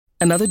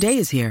Another day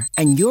is here,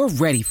 and you're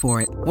ready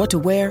for it. What to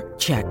wear?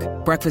 Check.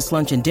 Breakfast,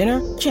 lunch, and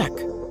dinner? Check.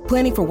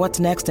 Planning for what's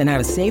next and how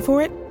to save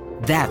for it?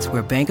 That's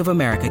where Bank of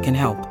America can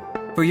help.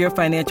 For your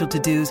financial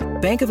to-dos,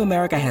 Bank of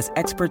America has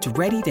experts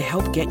ready to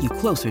help get you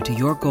closer to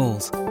your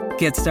goals.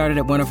 Get started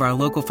at one of our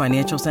local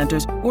financial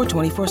centers or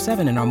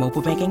 24/7 in our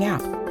mobile banking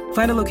app.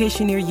 Find a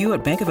location near you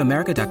at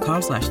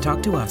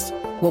bankofamerica.com/talktous.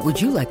 What would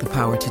you like the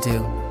power to do?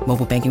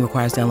 Mobile banking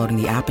requires downloading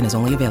the app and is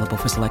only available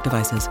for select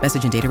devices.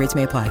 Message and data rates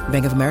may apply.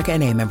 Bank of America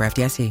N.A., member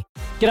FDIC.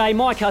 G'day,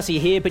 Mike Hussey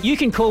here, but you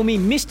can call me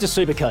Mr.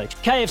 Supercoach.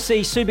 KFC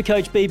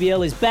Supercoach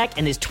BBL is back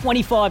and there's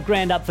 25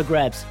 grand up for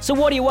grabs. So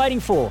what are you waiting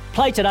for?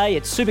 Play today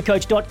at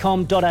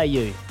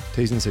supercoach.com.au.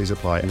 T's and C's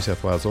apply. New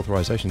South Wales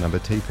authorisation number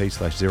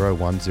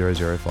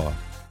TP/01005.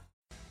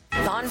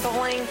 Lawn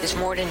bowling is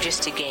more than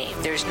just a game.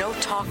 There's no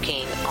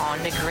talking on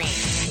the green.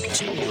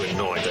 Genuine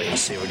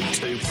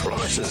 1972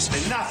 prices.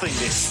 There's nothing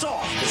this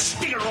soft. Just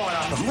stick it right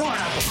up and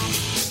right up.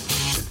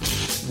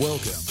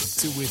 Welcome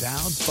to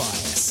Without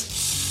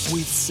Bias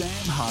with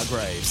Sam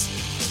Hargraves.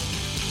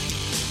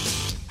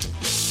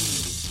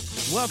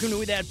 Welcome to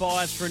Without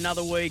Bias for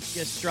another week,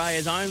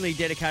 Australia's only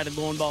dedicated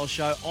lawn bowl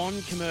show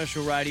on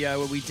commercial radio,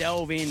 where we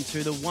delve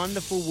into the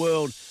wonderful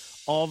world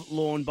of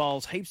lawn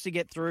bowls. Heaps to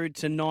get through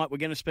tonight. We're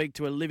going to speak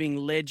to a living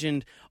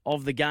legend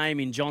of the game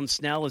in John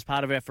Snell as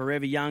part of our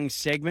Forever Young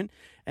segment.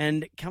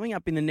 And coming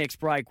up in the next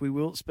break, we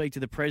will speak to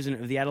the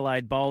president of the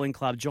Adelaide Bowling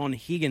Club, John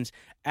Higgins.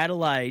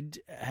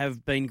 Adelaide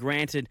have been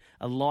granted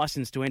a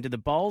licence to enter the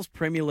Bowls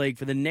Premier League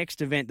for the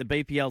next event, the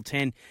BPL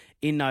 10,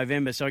 in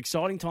November. So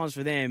exciting times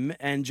for them,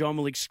 and John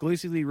will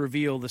exclusively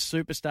reveal the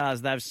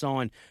superstars they've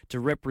signed to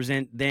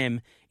represent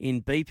them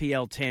in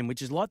BPL 10,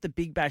 which is like the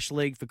Big Bash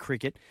League for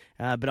cricket,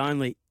 but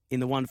only in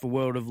the wonderful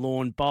world of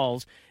lawn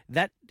bowls.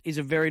 That is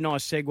a very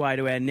nice segue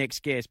to our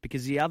next guest,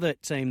 because the other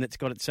team that's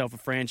got itself a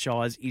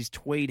franchise is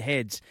Tweed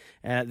Heads.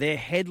 Their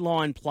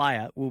headline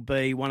player will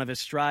be one of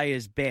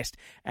Australia's best.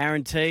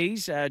 Aaron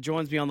Tees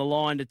joins me on the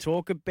line to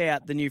talk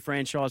about the new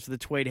franchise for the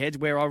Tweed Heads,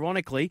 where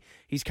ironically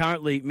he's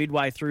currently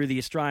midway through the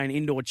Australian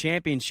Indoor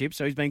Championship,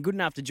 so he's been good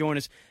enough to join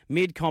us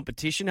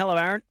mid-competition. Hello,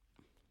 Aaron.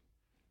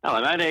 Hello,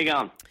 mate. How you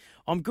going?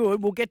 I'm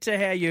good. We'll get to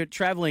how you're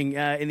travelling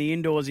in the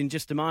indoors in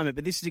just a moment,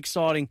 but this is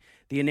exciting,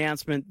 the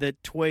announcement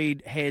that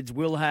Tweed Heads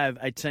will have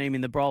a team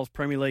in the Bowls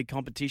Premier League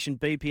competition,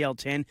 BPL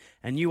 10,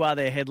 and you are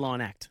their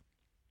headline act.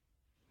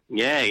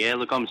 Yeah.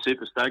 Look, I'm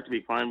super stoked to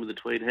be playing with the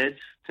Tweed Heads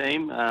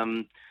team. A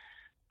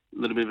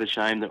little bit of a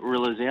shame that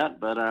Rilla's out,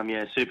 but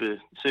super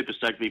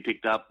stoked to be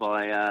picked up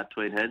by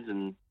Tweed Heads,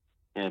 and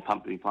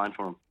pumped to be playing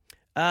for them.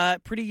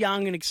 Pretty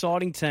young and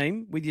exciting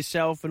team with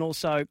yourself and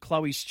also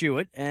Chloe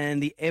Stewart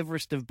and the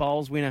Everest of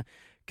Bowls winner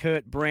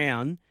Kurt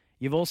Brown.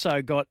 You've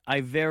also got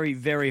a very,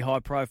 very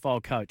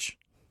high-profile coach.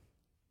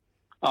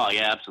 Oh,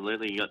 yeah,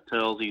 absolutely. You got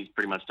Turles. He's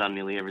pretty much done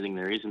nearly everything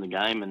there is in the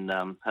game, and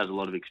has a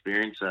lot of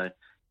experience. So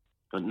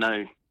got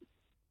no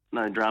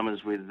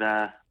dramas with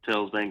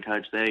Turles being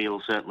coach there.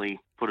 He'll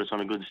certainly put us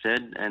on a good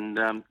stead. And,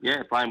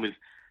 playing with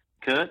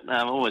Kurt.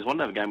 I've always wanted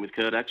to have a game with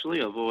Kurt,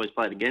 actually. I've always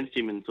played against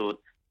him and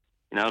thought,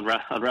 I'd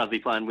rather be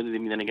playing with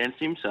him than against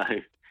him. So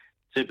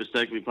super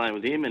stoked to be playing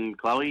with him. And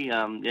Chloe,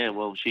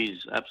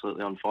 she's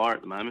absolutely on fire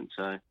at the moment.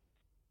 So,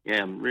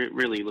 I'm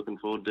really looking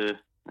forward to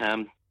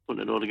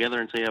putting it all together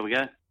and see how we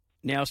go.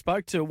 Now, I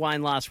spoke to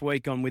Wayne last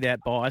week on Without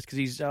Bias, because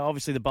he's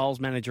obviously the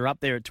bowls manager up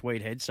there at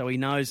Tweed Heads, so he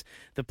knows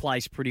the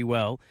place pretty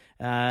well.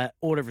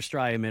 Order of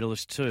Australia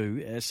medalist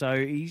too. So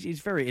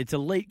it's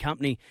elite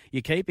company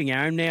you're keeping,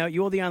 Aaron. Now,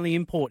 you're the only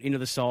import into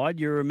the side.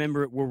 You're a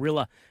member at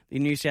Warilla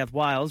in New South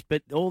Wales,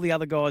 but all the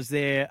other guys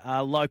there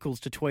are locals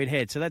to Tweed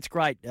Heads. So that's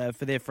great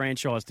for their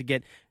franchise to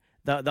get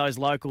those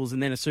locals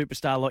and then a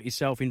superstar like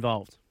yourself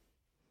involved.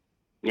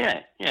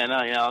 I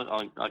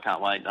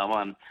can't wait.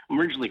 I'm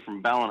originally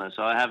from Ballina,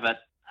 so I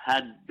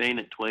had been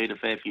at Tweed a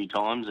fair few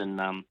times, and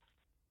I'm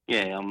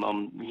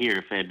here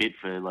a fair bit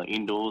for like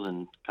indoors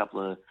and a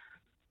couple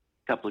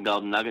of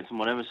golden nuggets and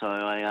whatever. So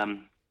I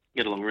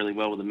get along really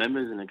well with the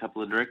members and a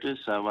couple of directors.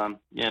 So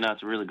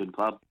it's a really good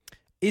club.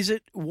 Is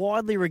it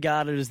widely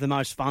regarded as the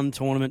most fun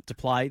tournament to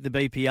play, the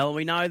BPL?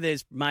 We know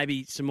there's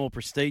maybe some more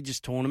prestigious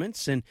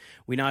tournaments, and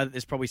we know that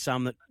there's probably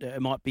some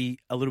that might be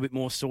a little bit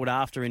more sought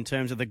after in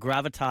terms of the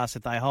gravitas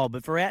that they hold.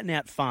 But for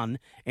out-and-out fun,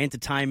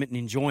 entertainment and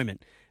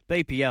enjoyment,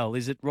 BPL,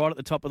 is it right at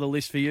the top of the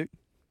list for you?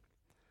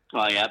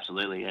 Oh, yeah,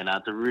 absolutely. And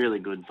it's a really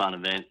good, fun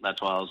event.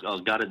 That's why I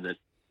was gutted that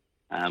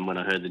when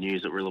I heard the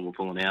news that Rilla were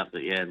pulling out.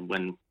 But,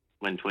 when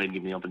Tweed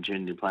gave me the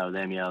opportunity to play with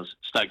them, I was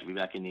stoked to be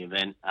back in the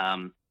event.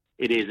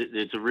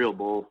 It's a real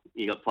ball.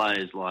 You got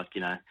players like,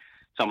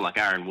 someone like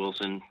Aaron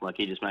Wilson. Like,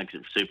 he just makes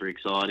it super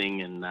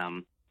exciting.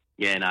 And,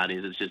 it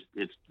is.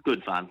 It's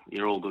good fun.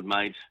 You're all good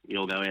mates. You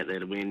all go out there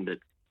to win, but,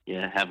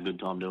 have a good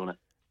time doing it.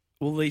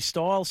 Well, the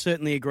style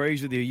certainly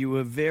agrees with you. You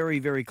were very,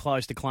 very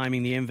close to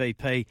claiming the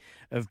MVP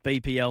of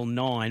BPL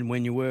 9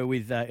 when you were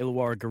with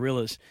Illawarra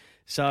Gorillas.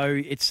 So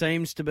it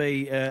seems to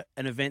be an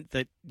event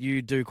that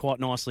you do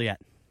quite nicely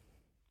at.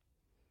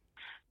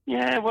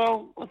 Yeah,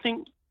 well, I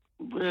think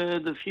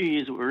the few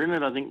years that we were in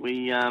it, I think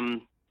we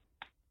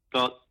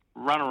got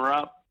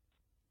runner-up,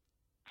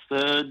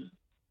 third.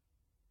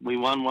 We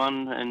won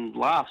one and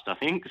last, I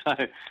think. So,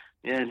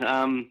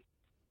 yeah.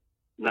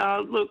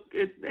 No, look,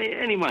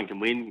 anyone can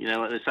win. You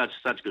know, there's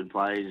such good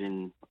players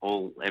in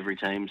every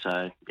team.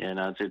 So, yeah,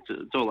 no,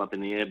 it's all up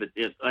in the air. But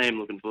yeah, I am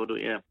looking forward to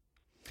it. Yeah.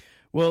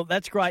 Well,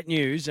 that's great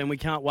news, and we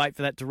can't wait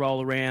for that to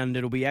roll around.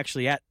 It'll be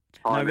actually at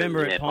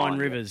November at Pine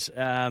Rivers,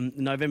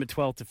 November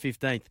 12th to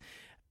 15th.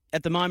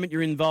 At the moment,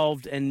 you're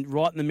involved and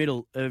right in the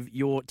middle of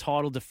your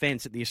title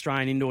defence at the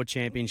Australian Indoor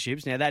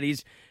Championships. Now, that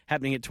is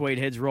happening at Tweed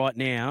Heads right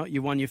now.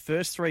 You won your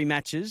first 3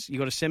 matches. You've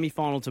got a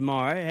semi-final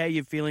tomorrow. How are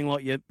you feeling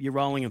like you're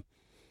rolling them?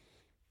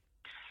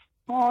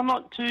 Oh,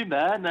 not too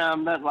bad.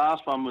 That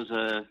last one was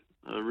a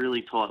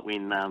really tight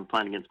win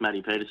playing against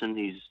Matty Peterson.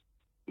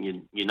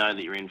 You know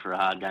that you're in for a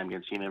hard game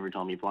against him every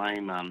time you play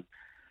him.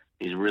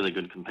 He's a really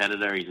good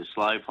competitor. He's a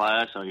slow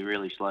player, so he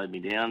really slowed me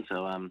down.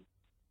 So,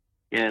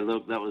 yeah,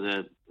 look, that was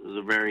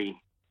a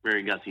very,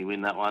 very gutsy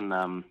win, that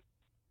one.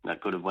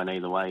 That could have went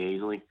either way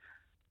easily.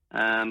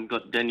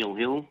 Got Daniel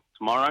Hill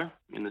tomorrow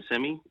in the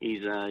semi.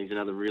 He's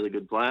another really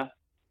good player.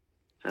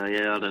 So,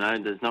 yeah, I don't know.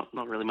 There's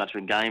not really much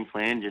of a game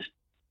plan, just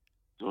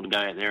sort of go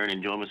out there and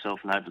enjoy myself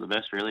and hope for the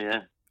best, really,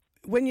 yeah.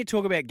 When you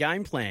talk about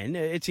game plan,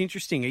 it's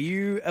interesting. Are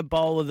you a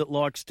bowler that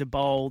likes to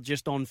bowl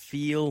just on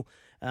feel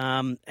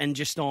and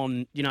just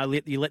on, you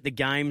let the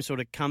game sort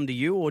of come to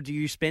you, or do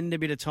you spend a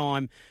bit of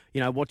time,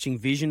 watching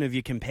vision of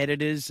your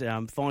competitors,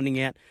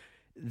 finding out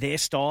their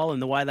style and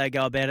the way they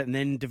go about it, and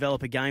then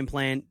develop a game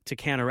plan to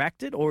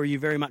counteract it, or are you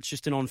very much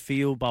just an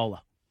on-field bowler?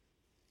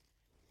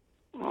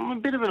 I'm a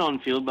bit of an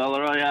on-field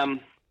bowler.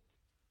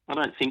 I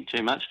don't think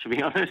too much, to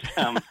be honest,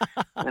 and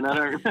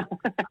I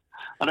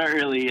don't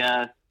really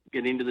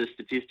get into the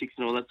statistics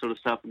and all that sort of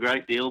stuff a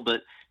great deal.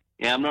 But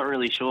yeah, I'm not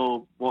really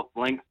sure what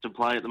length to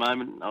play at the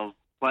moment. I've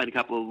played a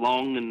couple of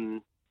long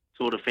and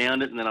sort of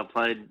found it, and then I've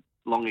played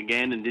long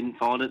again and didn't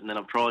find it, and then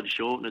I've tried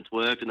short and it's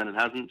worked, and then it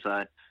hasn't.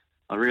 So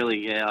I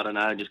really, I don't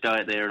know, just go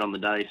out there and on the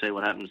day see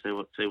what happens, see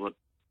what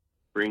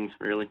brings.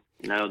 Really,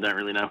 I don't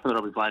really know whether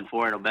I'll be playing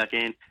forehand or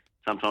backhand.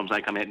 Sometimes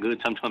they come out good,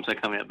 sometimes they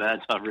come out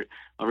bad. So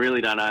I really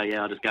don't know.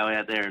 Yeah, I'll just go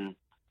out there and,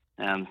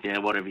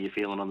 whatever you're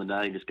feeling on the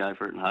day, just go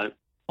for it and hope.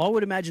 I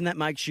would imagine that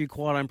makes you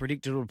quite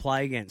unpredictable to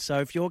play against. So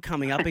if you're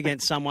coming up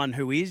against someone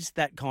who is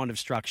that kind of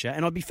structure,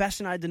 and I'd be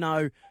fascinated to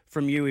know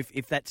from you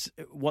if that's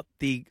what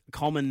the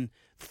common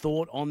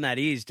thought on that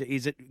is.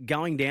 Is it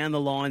going down the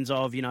lines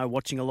of,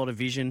 watching a lot of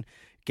vision,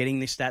 getting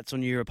the stats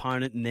on your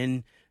opponent, and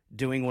then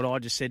doing what I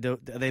just said?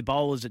 They're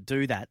bowlers that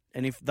do that.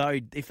 And if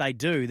they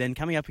do, then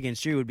coming up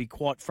against you would be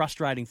quite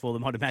frustrating for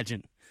them, I'd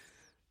imagine.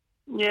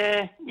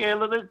 Yeah.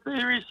 Look,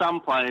 there is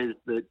some players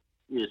that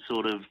you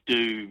sort of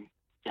do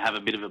have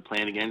a bit of a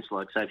plan against.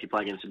 Like, say, if you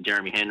play against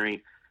Jeremy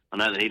Henry, I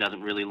know that he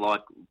doesn't really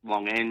like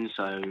long ends,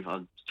 so I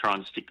try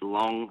and stick to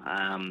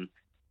long.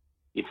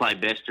 You play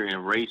Bester in a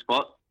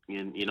re-spot,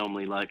 you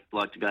normally like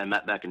to go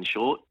mat back and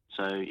short.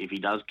 So if he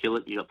does kill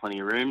it, you got plenty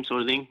of room,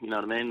 sort of thing. You know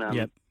what I mean?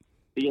 Yep.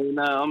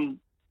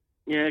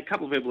 A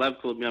couple of people have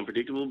called me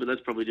unpredictable, but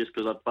that's probably just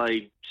because I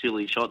play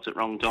silly shots at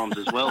wrong times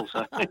as well.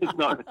 So it's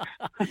not.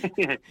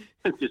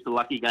 It's just a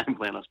lucky game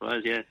plan, I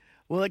suppose. Yeah.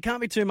 Well, there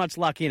can't be too much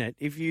luck in it.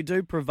 If you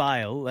do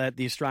prevail at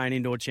the Australian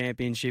Indoor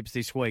Championships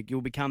this week, you'll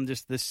become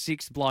just the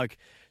 6th bloke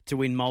to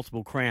win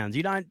multiple crowns.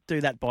 You don't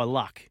do that by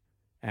luck,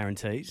 Aaron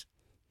Tees.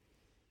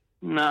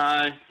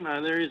 No,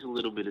 there is a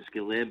little bit of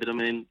skill there, but I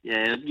mean,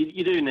 yeah,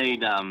 you do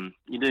need a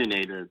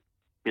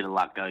bit of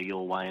luck go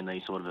your way in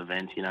these sort of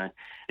events.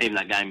 Even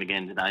that game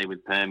again today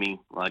with Permy,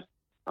 like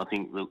I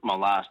think my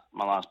last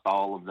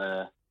bowl of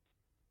the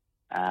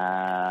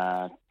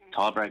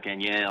tiebreak,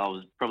 and I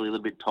was probably a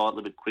little bit tight, a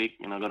little bit quick,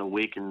 and I got a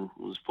wick and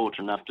was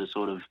fortunate enough to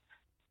sort of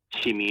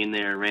shimmy in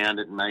there around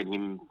it and made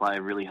him play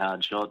a really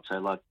hard shot. So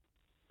like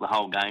the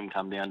whole game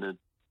come down to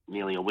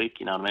nearly a wick.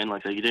 You know what I mean?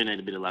 Like, so you do need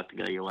a bit of luck to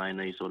go your way in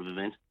these sort of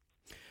events.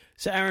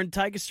 So, Aaron,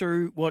 take us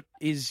through what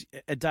is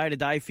a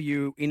day-to-day for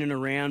you in and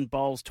around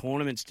bowls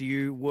tournaments. Do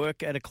you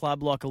work at a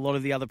club like a lot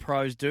of the other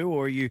pros do,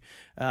 or are you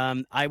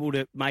able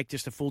to make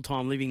just a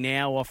full-time living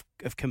now of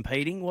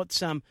competing?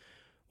 What's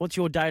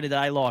your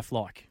day-to-day life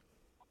like?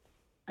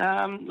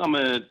 I'm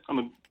a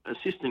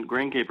assistant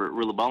greenkeeper at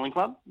Rilla Bowling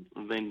Club.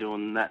 I've been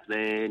doing that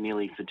there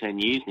nearly for 10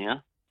 years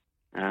now.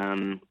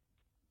 And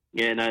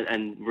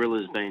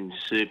Rilla's been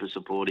super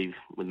supportive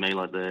with me,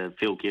 like the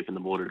Phil Kipp and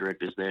the board of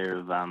directors there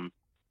have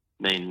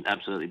been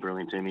absolutely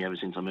brilliant to me ever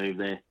since I moved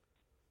there.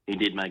 He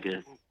did make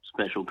a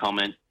special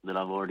comment that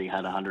I've already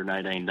had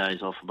 118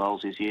 days off for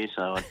bowls this year,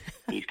 so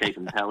he's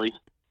keeping tallies.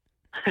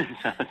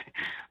 So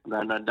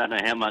I don't know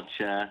how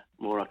much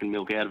more I can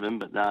milk out of him,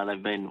 but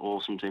they've been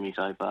awesome to me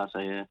so far, so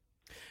yeah.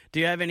 Do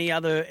you have any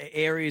other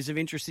areas of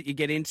interest that you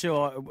get into?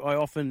 I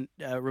often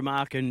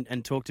remark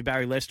and talk to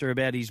Barry Lester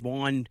about his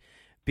wine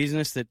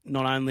business that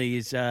not only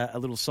is a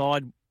little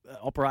side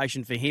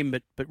operation for him,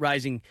 but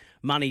raising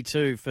money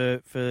too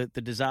for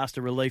the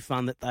disaster relief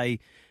fund that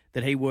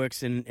he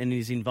works and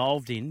is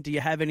involved in. Do you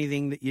have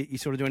anything that you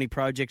sort of do, any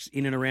projects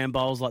in and around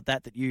bowls like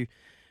that you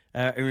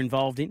are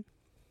involved in?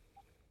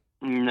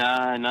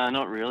 No,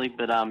 not really.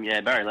 But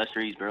Barry Lester,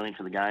 he's brilliant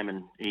for the game,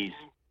 and he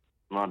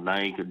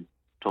could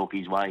talk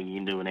his way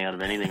into and out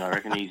of anything. I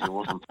reckon he's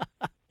awesome.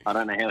 I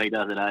don't know how he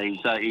does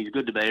it. He's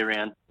good to be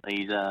around.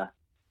 He's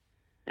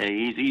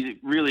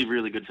really,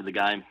 really good for the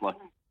game. Like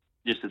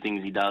just the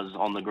things he does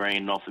on the green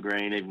and off the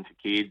green, even for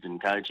kids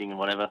and coaching and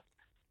whatever.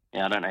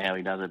 Yeah, I don't know how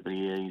he does it, but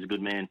he's a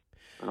good man.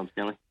 But I'm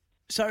telling.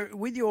 So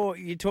with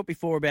you talked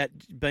before about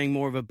being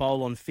more of a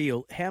bowl on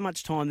field. How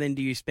much time then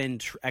do you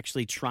spend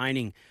actually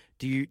training?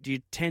 Do you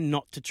tend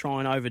not to try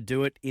and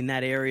overdo it in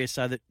that area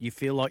so that you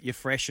feel like you're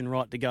fresh and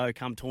right to go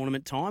come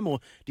tournament time, or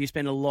do you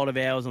spend a lot of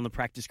hours on the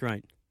practice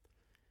green?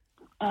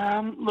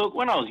 Look,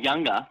 when I was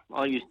younger,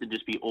 I used to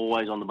just be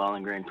always on the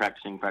bowling green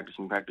practicing.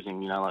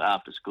 You know, like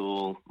after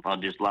school,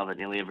 I'd just love it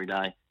nearly every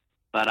day.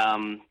 But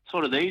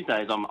sort of these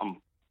days, I'm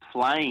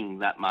playing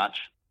that much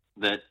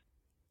that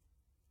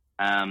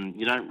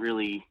you don't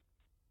really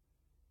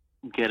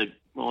get a.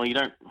 Well, you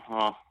don't.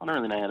 I don't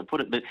really know how to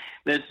put it, but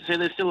there's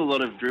still a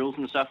lot of drills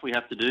and stuff we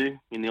have to do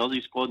in the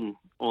Aussie squad and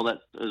all that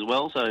as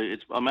well. So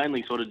I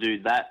mainly sort of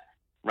do that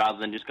rather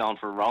than just going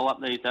for a roll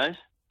up these days.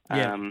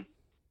 Yeah.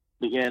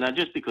 But yeah, no,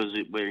 just because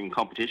we're in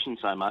competition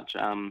so much,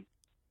 I don't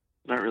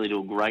really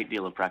do a great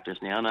deal of practice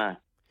now. No.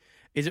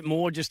 Is it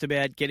more just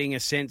about getting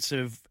a sense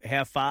of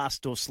how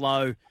fast or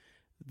slow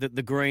that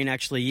the green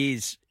actually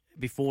is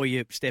before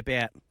you step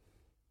out?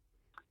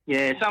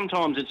 Yeah,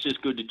 sometimes it's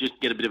just good to just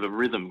get a bit of a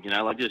rhythm, you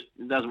know, like just,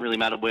 it doesn't really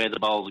matter where the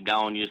bowls are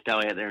going, you just go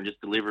out there and just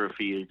deliver a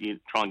few, you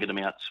try and get them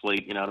out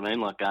sweet, you know what I mean,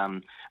 like,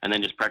 and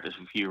then just practice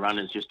a few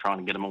runners, just trying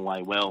to get them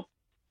away well,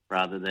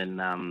 rather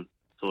than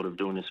sort of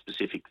doing a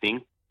specific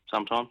thing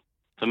sometimes.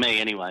 For me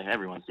anyway,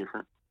 everyone's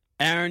different.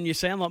 Aaron, you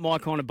sound like my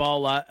kind of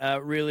bowler.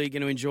 Really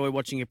going to enjoy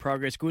watching your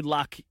progress. Good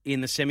luck in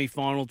the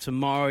semi-final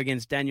tomorrow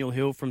against Daniel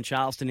Hill from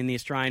Charleston in the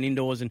Australian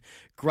Indoors. And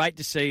great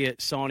to see you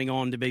signing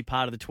on to be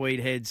part of the Tweed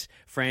Heads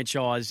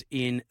franchise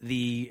in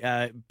the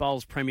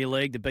Bowls Premier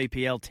League, the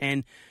BPL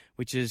 10,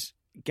 which is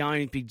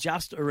going to be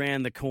just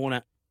around the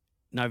corner,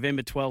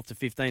 November 12th to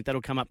 15th.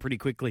 That'll come up pretty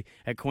quickly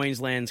at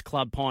Queensland's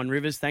Club Pine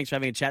Rivers. Thanks for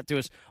having a chat to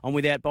us on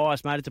Without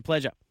Bias, mate. It's a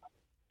pleasure.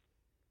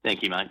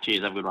 Thank you, mate.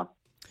 Cheers. Have a good one.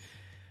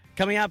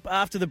 Coming up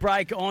after the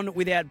break on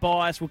Without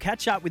Bias, we'll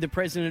catch up with the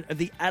president of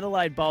the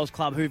Adelaide Bowls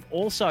Club, who've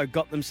also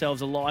got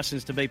themselves a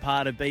licence to be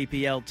part of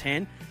BPL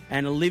 10,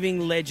 and a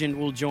living legend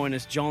will join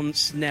us, John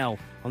Snell,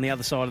 on the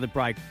other side of the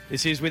break.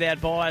 This is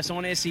Without Bias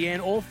on SEN,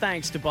 all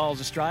thanks to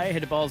Bowls Australia.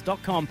 Head to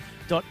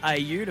bowls.com.au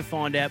to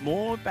find out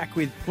more. Back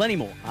with plenty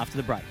more after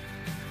the break.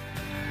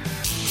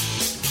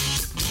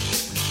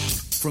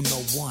 From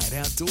the wide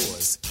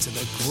outdoors to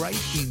the great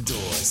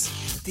indoors,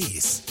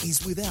 this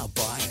is Without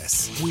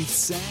Bias with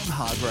Sam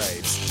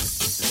Hargraves.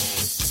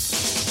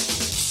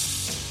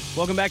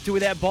 Welcome back to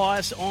Without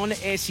Bias on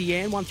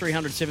SEN,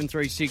 1300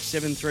 736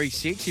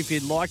 736. If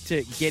you'd like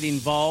to get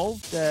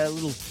involved a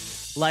little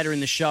later in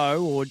the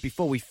show, or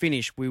before we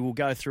finish, we will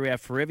go through our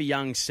Forever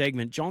Young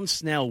segment. John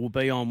Snell will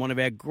be on, one of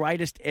our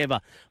greatest ever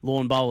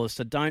lawn bowlers,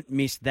 so don't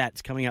miss that.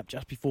 It's coming up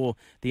just before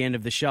the end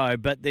of the show.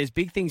 But there's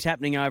big things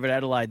happening over at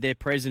Adelaide. Their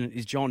president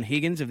is John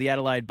Higgins of the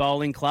Adelaide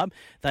Bowling Club.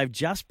 They've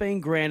just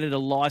been granted a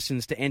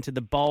licence to enter the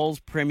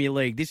Bowls Premier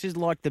League. This is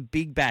like the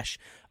big bash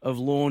of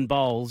lawn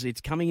bowls.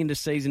 It's coming into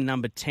season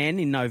number 10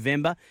 in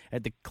November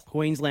at the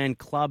Queensland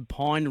Club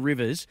Pine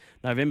Rivers,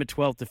 November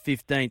 12th to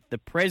 15th. The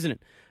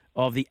president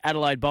of the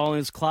Adelaide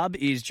Bowlers Club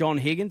is John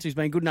Higgins, who's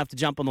been good enough to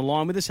jump on the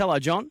line with us. Hello,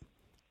 John.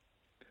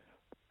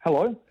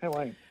 Hello. How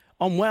are you?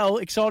 I'm well.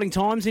 Exciting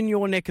times in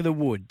your neck of the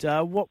wood.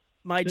 What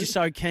made you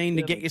so keen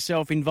to get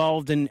yourself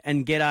involved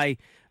and get a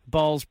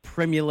Bowls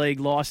Premier League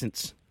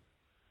licence?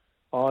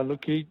 Oh,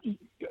 look,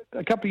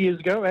 a couple of years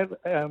ago,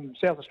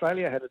 South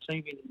Australia had a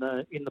team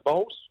in the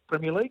Bowls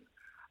Premier League,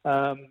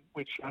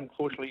 which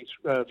unfortunately,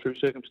 through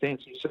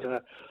circumstances,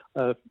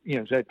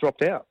 they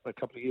dropped out a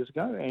couple of years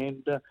ago,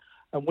 and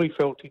we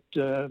felt it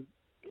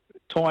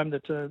time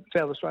that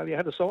South Australia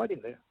had a side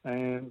in there,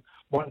 and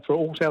one for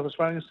all South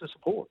Australians to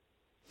support.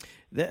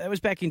 That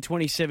was back in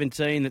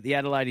 2017 that the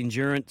Adelaide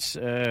Endurance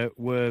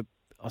were,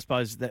 I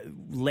suppose, that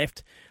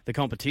left the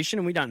competition,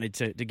 and we don't need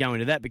to go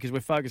into that because we're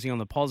focusing on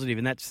the positive,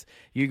 and that's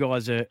you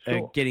guys are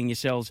getting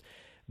yourselves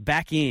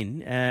back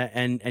in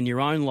and your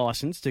own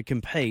licence to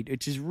compete,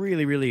 which is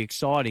really, really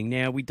exciting.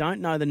 Now, we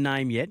don't know the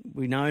name yet.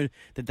 We know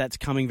that that's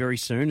coming very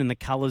soon and the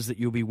colours that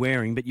you'll be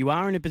wearing, but you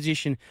are in a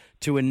position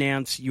to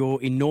announce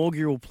your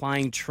inaugural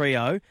playing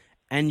trio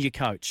and your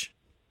coach.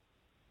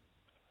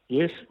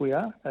 Yes, we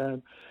are.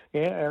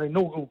 Our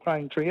inaugural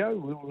playing trio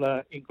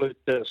will include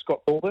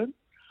Scott Thorburn,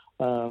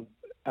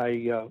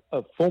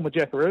 a former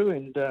Jackaroo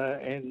and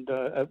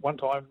at one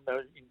time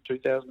in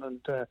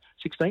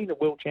 2016 a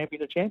world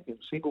champion of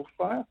champions, singles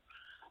player.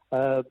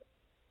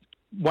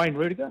 Wayne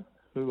Rudiger,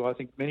 who I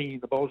think many in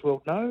the bowls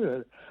world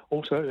know,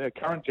 also a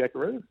current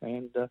Jackaroo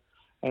and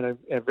a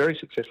very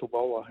successful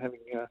bowler, having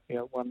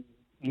won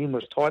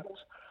numerous titles,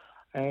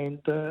 and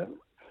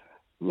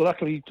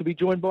luckily to be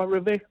joined by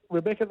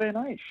Rebecca Van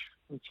Ash,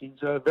 which is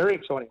very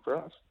exciting for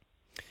us.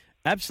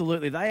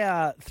 Absolutely. They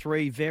are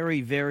three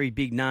very, very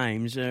big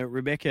names.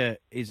 Rebecca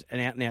is an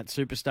out-and-out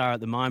superstar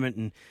at the moment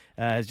and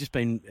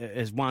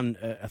has won,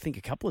 I think,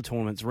 a couple of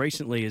tournaments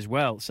recently as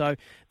well. So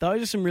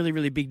those are some really,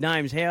 really big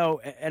names.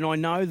 And I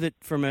know that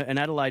from an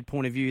Adelaide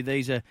point of view,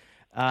 these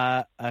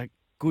are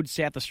good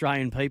South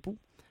Australian people.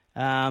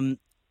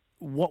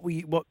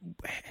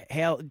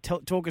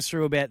 Talk us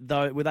through about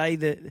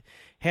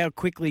how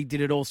quickly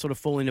did it all sort of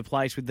fall into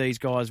place with these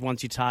guys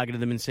once you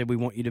targeted them and said we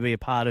want you to be a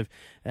part of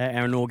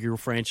our inaugural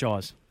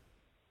franchise?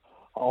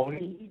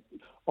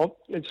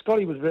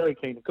 Scotty was very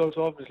keen because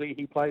obviously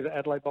he plays at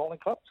Adelaide Bowling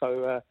Club,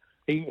 so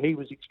he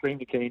was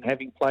extremely keen,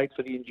 having played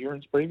for the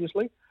Endurance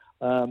previously.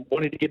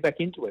 Wanted to get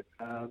back into it.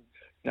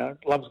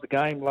 Loves the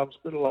game, loves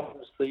the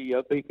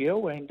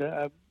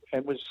BPL,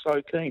 and was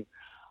so keen.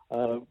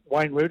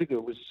 Wayne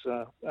Rudiger was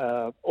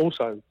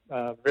also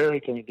very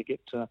keen to get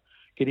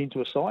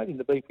into a side in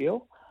the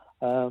BPL.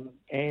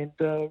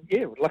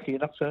 Lucky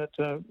enough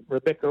to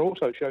Rebecca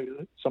also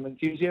showed some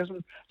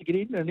enthusiasm to get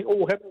in, and it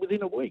all happened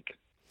within a week.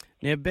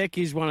 Now, Beck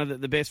is one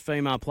of the best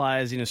female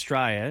players in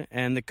Australia,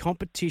 and the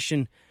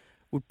competition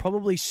would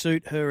probably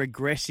suit her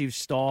aggressive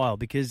style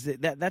because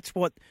that's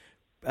what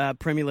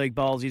Premier League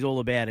bowls is all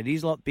about. It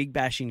is like Big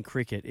Bash in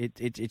cricket.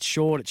 It's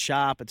short, it's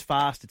sharp, it's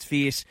fast, it's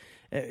fierce.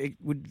 It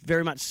would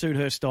very much suit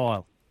her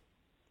style.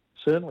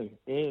 Certainly,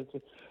 yeah.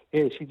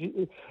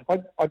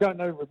 I don't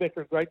know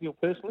Rebecca a great deal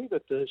personally,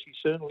 but she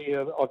certainly,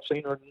 I've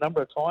seen her a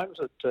number of times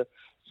at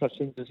such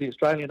things as the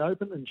Australian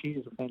Open, and she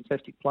is a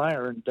fantastic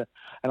player, and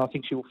I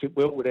think she will fit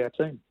well with our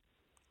team.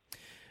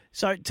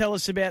 So tell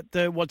us about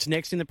what's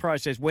next in the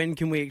process. When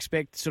can we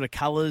expect sort of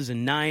colours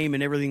and name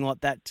and everything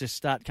like that to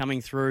start coming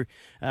through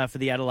for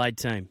the Adelaide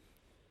team?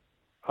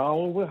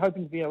 We're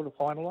hoping to be able to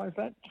finalise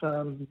that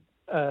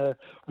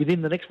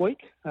within the next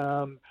week,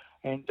 and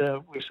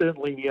we're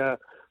certainly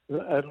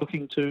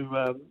looking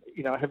to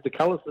have the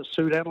colours that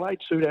suit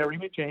Adelaide, suit our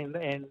image, and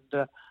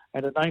a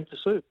name to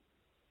suit.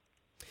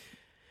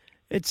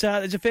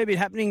 There's a fair bit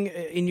happening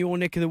in your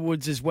neck of the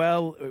woods as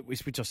well,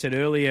 which I said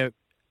earlier,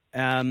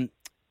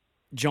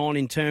 John,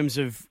 in terms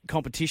of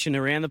competition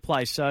around the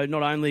place. So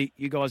not only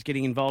you guys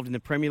getting involved in the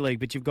Premier League,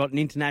 but you've got an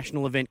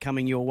international event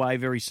coming your way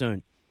very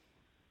soon.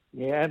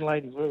 Yeah,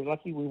 Adelaide is very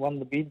lucky. We won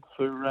the bid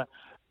for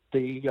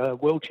the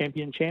World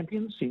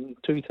Champions in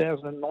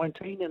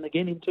 2019 and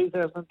again in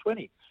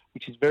 2020,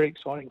 which is very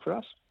exciting for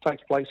us. It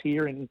takes place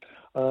here in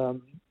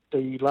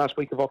the last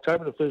week of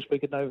October, the first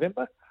week of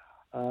November.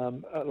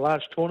 A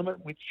large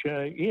tournament, which,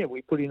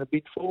 we put in a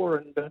bid for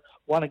and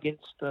won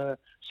against 6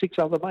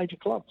 other major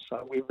clubs.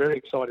 So we're very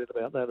excited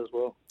about that as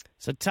well.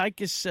 So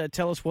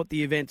tell us what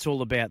the event's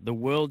all about. The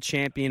World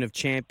Champion of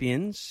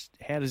Champions.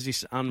 How does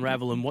this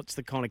unravel, and what's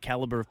the kind of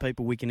calibre of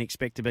people we can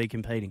expect to be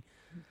competing?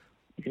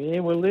 Yeah,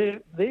 well,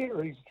 there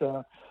is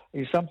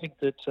something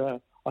that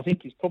I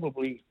think is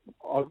probably,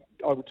 I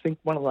would think,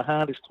 one of the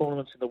hardest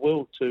tournaments in the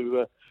world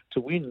to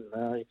win.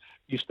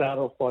 You start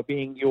off by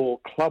being your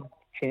club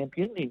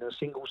champion in a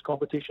singles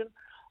competition.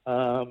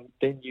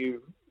 Then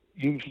you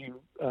usually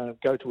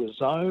go to a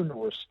zone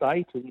or a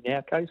state, in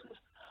our cases,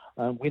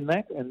 win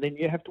that, and then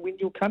you have to win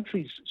your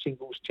country's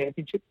singles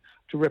championship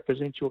to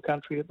represent your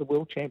country at the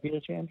World Champion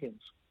of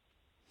Champions.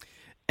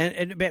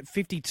 And about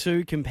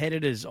 52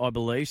 competitors, I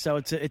believe, so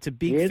it's a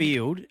big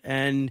field.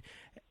 And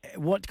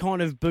what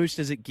kind of boost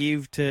does it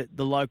give to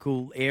the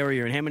local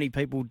area, and how many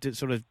people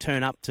sort of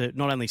turn up to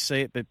not only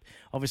see it, but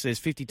obviously there's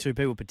 52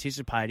 people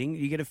participating.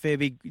 You get a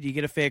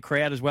fair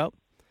crowd as well.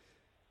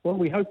 Well,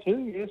 we hope to.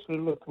 Yes,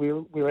 look,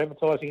 we're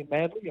advertising it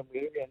madly, and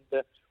we're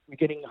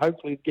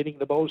hopefully getting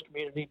the bowls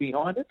community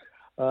behind it.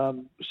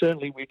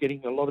 Certainly, we're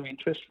getting a lot of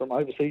interest from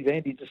overseas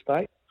and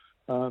interstate.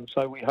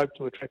 So we hope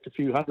to attract a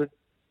few hundred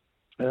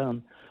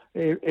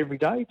every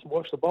day to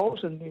watch the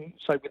bowls, and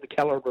so with the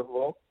calibre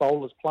of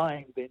bowlers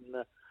playing, then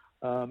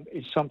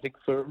is something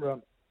for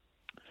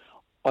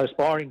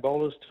aspiring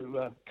bowlers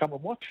to come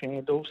and watch,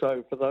 and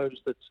also for those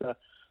that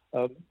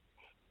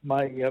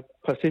may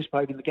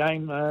participate in the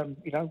game,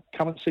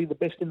 come and see the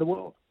best in the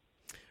world.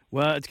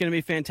 Well, it's going to be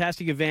a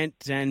fantastic event,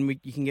 and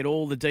you can get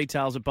all the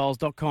details at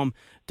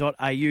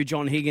bowls.com.au.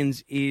 John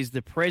Higgins is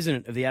the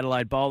president of the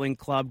Adelaide Bowling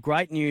Club.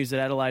 Great news that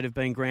Adelaide have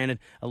been granted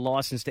a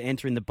licence to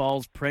enter in the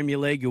Bowls Premier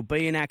League. You'll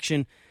be in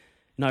action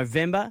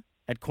November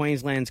at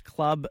Queensland's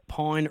Club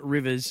Pine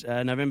Rivers,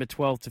 November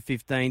 12th to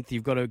 15th.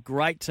 You've got a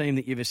great team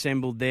that you've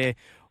assembled there.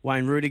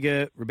 Wayne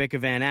Rudiger, Rebecca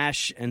Van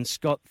Ash and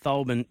Scott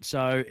Tholman.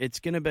 So it's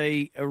going to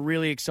be a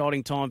really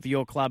exciting time for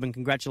your club, and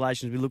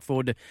congratulations. We look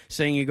forward to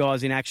seeing you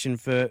guys in action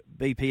for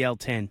BPL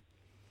 10.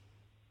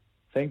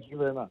 Thank you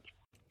very much.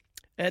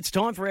 It's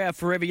time for our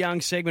Forever Young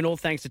segment, all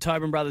thanks to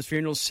Tobin Brothers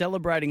Funerals,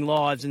 celebrating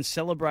lives and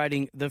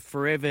celebrating the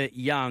forever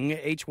young.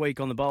 Each week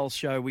on the Bowls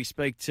Show, we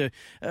speak to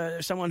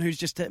someone who's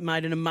just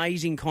made an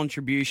amazing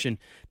contribution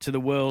to the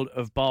world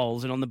of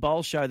bowls. And on the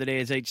Bowls Show that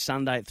airs each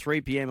Sunday at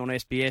 3 p.m. on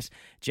SBS,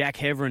 Jack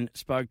Heverin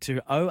spoke to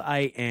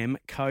OAM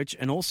coach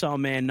and also a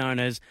man known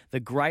as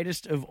the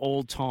greatest of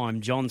all time,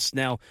 John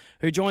Snell,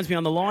 who joins me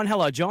on the line.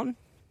 Hello, John.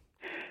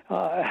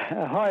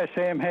 Hi,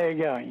 Sam. How are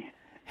you going?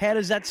 How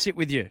does that sit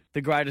with you,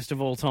 the greatest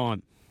of all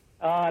time?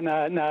 Oh,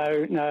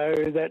 no.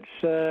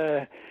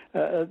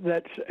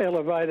 That's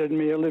elevated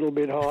me a little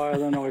bit higher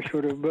than I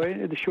should have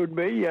been. It should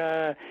be.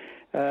 I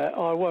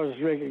was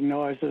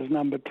recognised as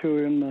number 2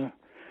 in the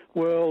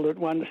world at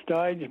one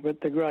stage, but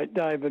the great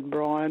David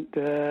Bryant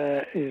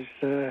is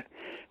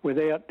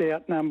without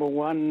doubt number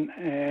 1,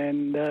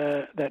 and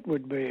that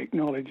would be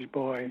acknowledged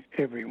by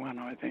everyone,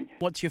 I think.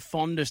 What's your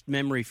fondest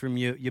memory from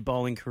your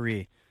bowling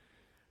career?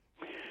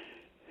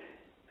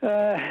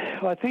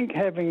 I think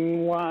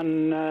having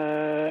won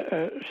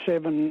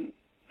 7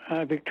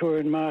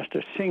 Victorian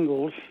Master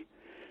singles,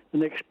 the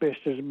next best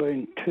has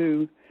been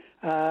 2.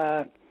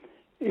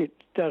 It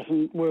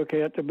doesn't work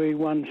out to be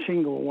one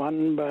single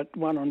one, but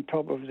one on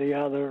top of the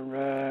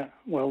other.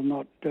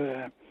 Not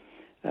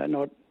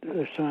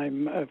the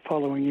same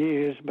following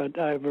years, but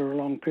over a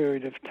long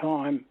period of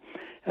time.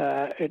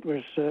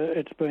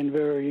 It's been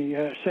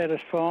very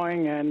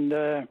satisfying,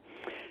 and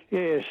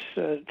yes,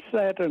 it's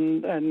that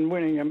and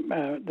winning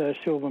the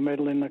silver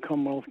medal in the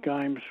Commonwealth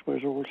Games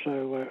was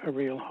also a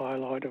real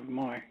highlight of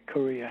my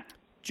career.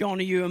 John,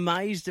 are you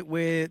amazed at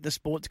where the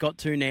sport's got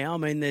to now? I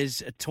mean,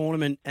 there's a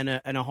tournament and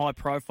a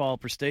high-profile,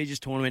 prestigious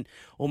tournament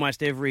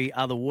almost every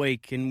other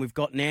week, and we've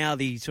got now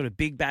the sort of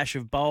big bash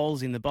of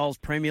bowls in the Bowls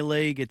Premier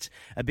League. It's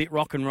a bit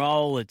rock and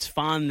roll. It's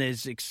fun.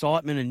 There's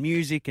excitement and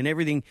music and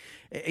everything.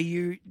 Do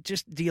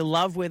you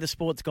love where the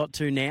sport's got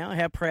to now?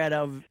 How proud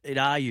of it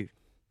are you?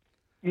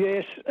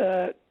 Yes,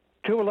 to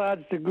a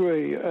large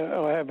degree.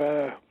 I have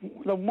the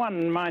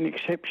one main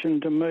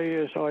exception to me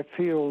is I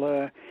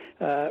feel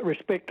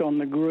respect on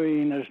the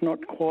green is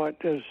not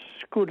quite as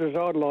good as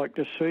I'd like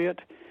to see it.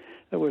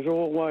 It was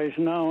always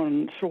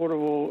known, sort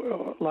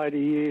of later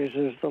years,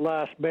 as the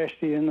last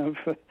bastion of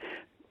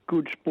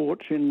good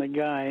sports in the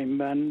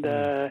game, and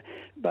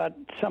but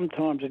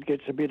sometimes it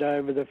gets a bit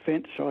over the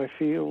fence, I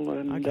feel,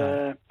 and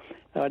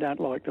I don't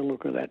like the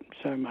look of that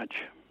so much.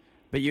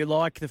 But you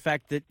like the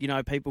fact that,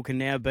 people can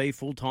now be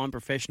full-time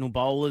professional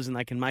bowlers and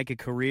they can make a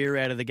career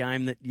out of the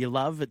game that you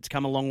love. It's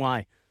come a long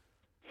way.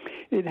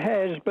 It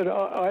has, but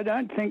I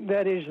don't think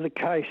that is the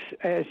case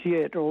as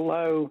yet,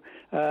 although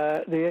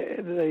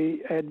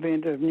the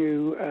advent of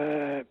new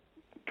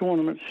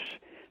tournaments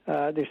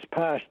this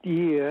past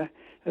year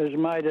has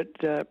made it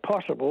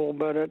possible,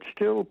 but it's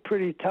still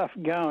pretty tough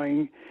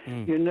going.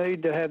 You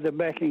need to have the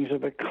backings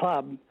of a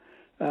club,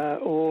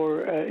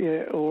 or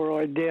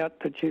I doubt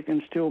that you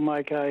can still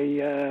make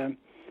a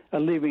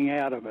living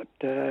out of it.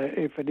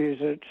 If it is,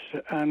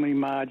 it's only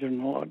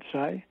marginal, I'd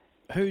say.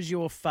 Who's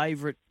your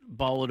favourite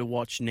bowler to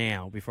watch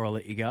now, before I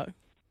let you go?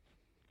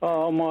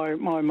 Oh,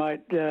 my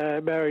mate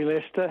Barry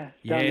Lester.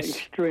 Yes. Done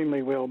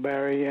extremely well,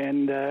 Barry,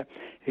 and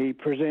he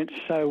presents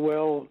so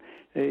well.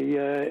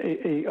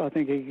 I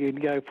think he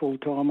could go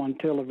full-time on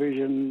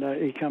television.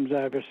 He comes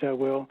over so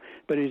well,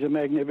 but he's a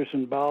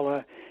magnificent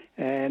bowler,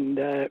 and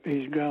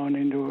he's grown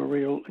into a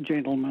real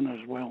gentleman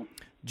as well.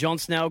 John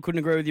Snell, couldn't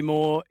agree with you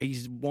more.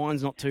 His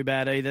wine's not too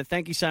bad either.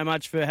 Thank you so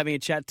much for having a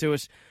chat to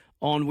us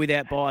on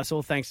Without Bias.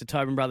 All thanks to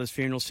Tobin Brothers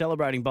Funeral,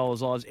 celebrating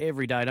bowlers' lives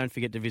every day. Don't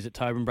forget to visit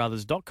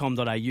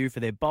tobinbrothers.com.au for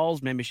their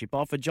bowls membership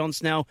offer. John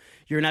Snell,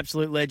 you're an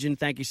absolute legend.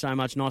 Thank you so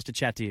much. Nice to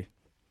chat to you.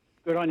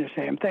 Good on you,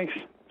 Sam. Thanks.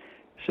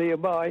 See you.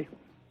 Bye.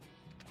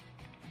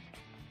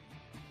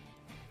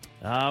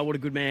 What a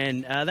good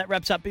man. That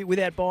wraps up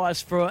Without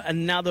Bias for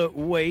another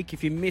week.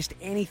 If you missed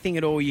anything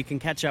at all, you can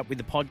catch up with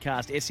the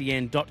podcast,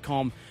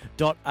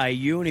 sen.com.au.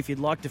 And if you'd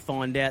like to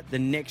find out the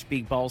next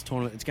big bowls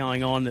tournament that's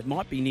going on that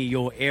might be near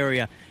your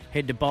area,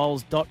 head to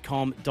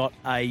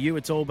bowls.com.au.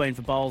 It's all been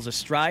for Bowls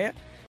Australia.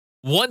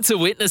 Want to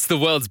witness the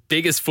world's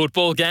biggest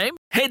football game?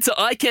 Head to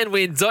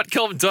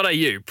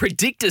iCanWin.com.au,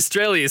 predict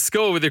Australia's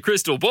score with a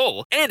crystal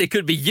ball, and it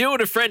could be you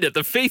and a friend at the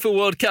FIFA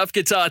World Cup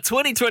Qatar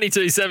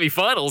 2022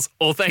 semi-finals,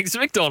 all thanks to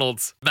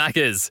McDonald's.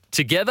 Maccas,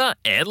 together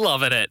and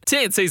loving it.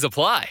 TNCs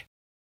apply.